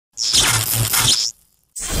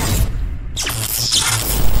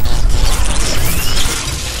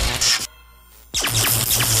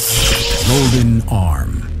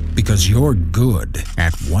arm because you're good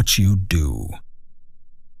at what you do.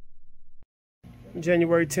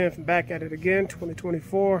 January 10th, back at it again,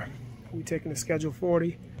 2024. We're taking the Schedule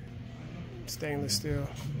 40, stainless steel.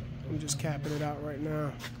 I'm just capping it out right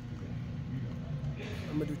now.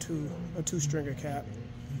 I'm gonna do a two-stringer cap.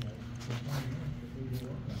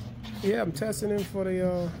 Yeah, I'm testing in for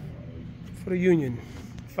the union.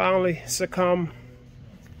 Finally succumb,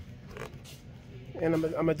 and I'm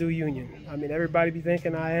gonna do union. I mean, everybody be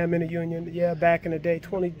thinking I am in a union. Yeah, back in the day,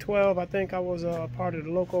 2012, I think I was part of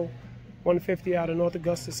the local 150 out of North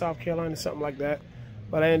Augusta, South Carolina, something like that.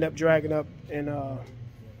 But I ended up dragging up and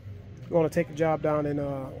going to take a job down in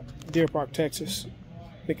Deer Park, Texas,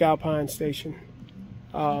 McAlpine Station.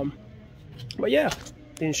 But yeah,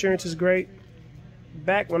 the insurance is great.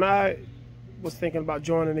 Back when I was thinking about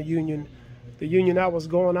joining the union I was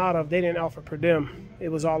going out of, they didn't offer per diem. It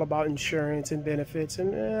was all about insurance and benefits.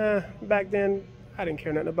 And back then, I didn't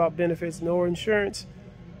care nothing about benefits nor insurance.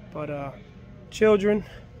 But children,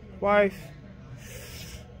 wife,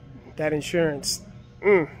 that insurance.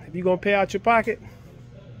 If you're going to pay out your pocket,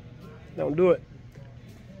 don't do it.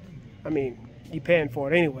 I mean, you're paying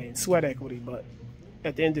for it anyway in sweat equity, but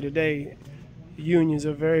at the end of the day, unions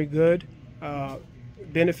are very good.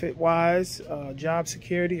 Benefit-wise, job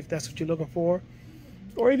security, if that's what you're looking for.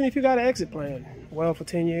 Or even if you got an exit plan, well, for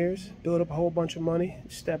 10 years, build up a whole bunch of money,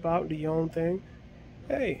 step out and do your own thing.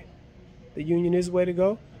 Hey, the union is the way to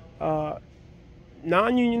go.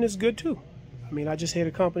 Non-union is good too. I mean, I just hit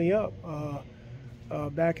a company up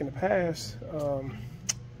back in the past,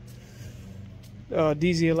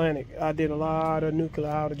 DZ Atlantic. I did a lot of nuclear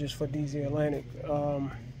outages for DZ Atlantic.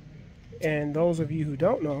 And those of you who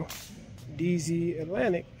don't know, DZ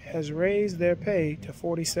Atlantic has raised their pay to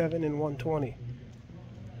 $47 and $120.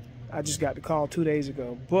 I just got the call 2 days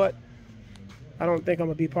ago, but I don't think I'm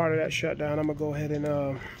gonna be part of that shutdown. I'm gonna go ahead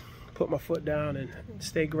and put my foot down and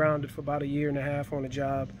stay grounded for about 1.5 years on the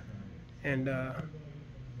job. And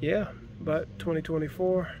yeah, but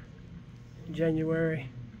 2024, January,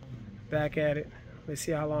 back at it. Let's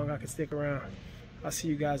see how long I can stick around. I'll see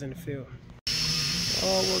you guys in the field.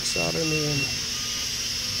 All works out in the end.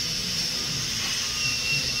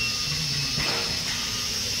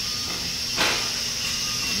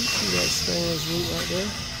 You see that stainless root right there?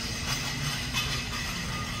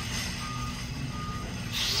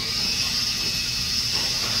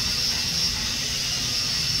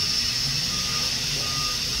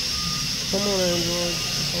 Come on, Android.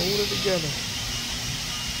 Hold it together.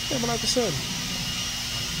 Yeah, but like I said,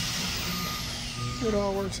 it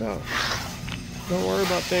all works out. Don't worry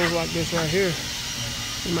about things like this right here.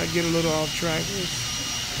 You might get a little off track.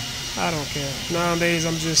 I don't care. Nowadays,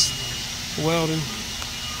 I'm just welding,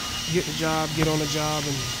 get on the job,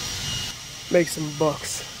 and make some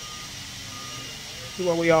bucks. It's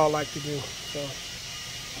what we all like to do. So,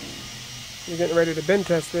 we're getting ready to bend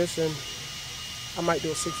test this, and I might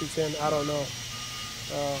do a 60-10. I don't know.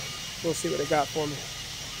 We'll see what they got for me.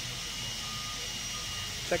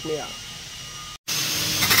 Check me out.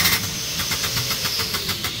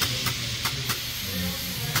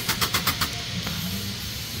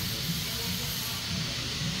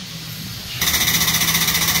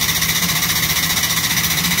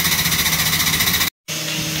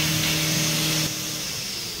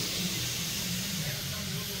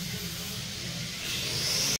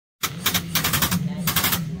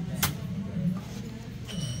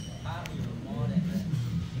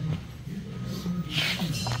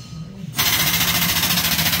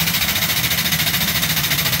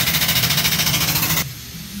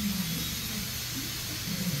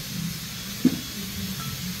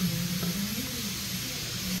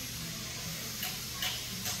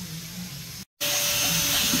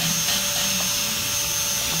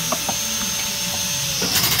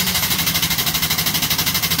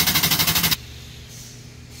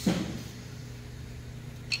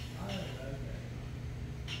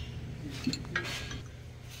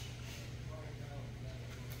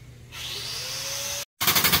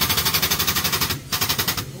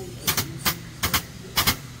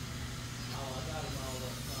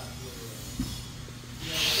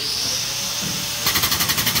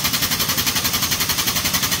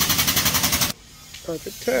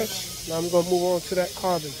 Perfect test. Now I'm going to move on to that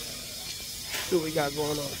carbon. See what we got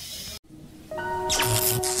going on.